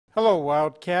Hello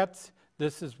Wildcats,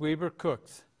 this is Weber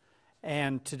Cooks,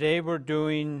 and today we're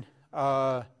doing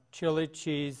chili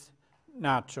cheese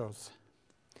nachos.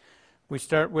 We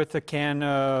start with a can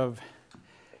of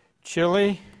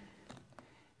chili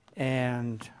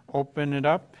and open it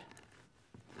up.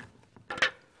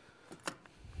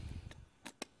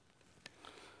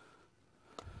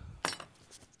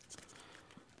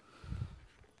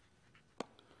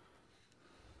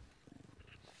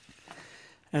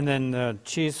 And then the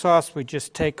cheese sauce, we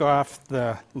just take off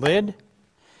the lid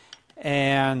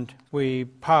and we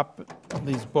pop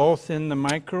these both in the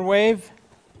microwave.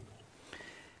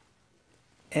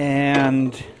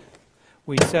 And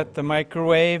we set the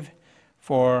microwave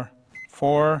for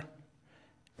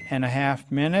 4.5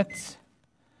 minutes.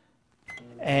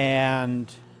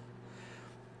 And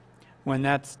when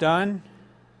that's done,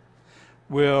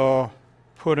 we'll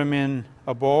put them in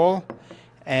a bowl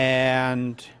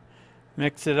and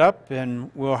mix it up,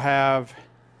 and we'll have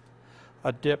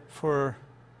a dip for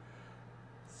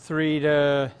 3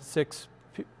 to 6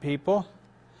 people.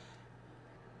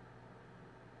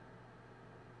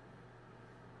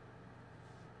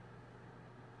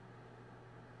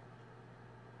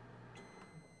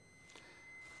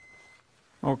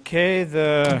 Okay,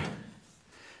 the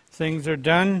things are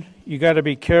done. You got to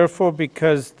be careful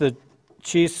because the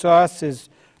cheese sauce is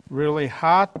really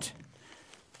hot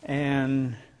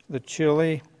and the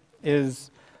chili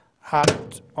is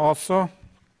hot also.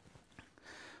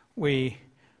 We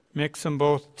mix them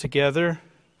both together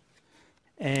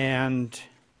and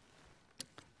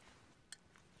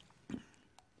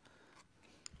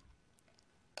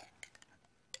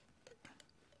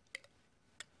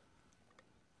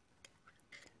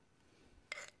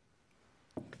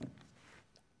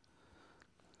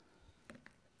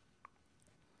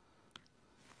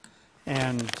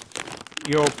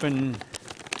you open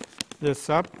this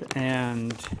up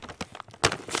and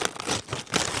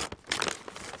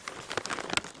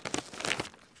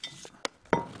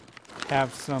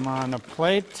have some on a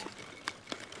plate,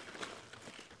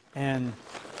 and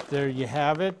there you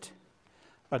have it,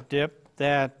 a dip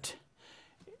that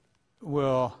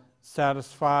will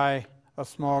satisfy a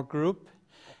small group,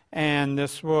 and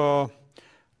this will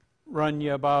run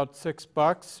you about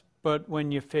 $6, but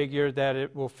when you figure that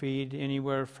it will feed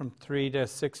anywhere from 3 to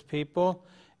 6 people,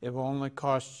 it will only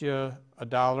cost you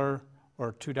 $1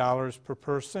 or $2 per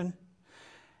person.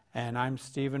 And I'm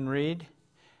Stephen Reed,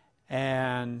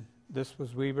 and this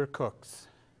was Weber Cooks.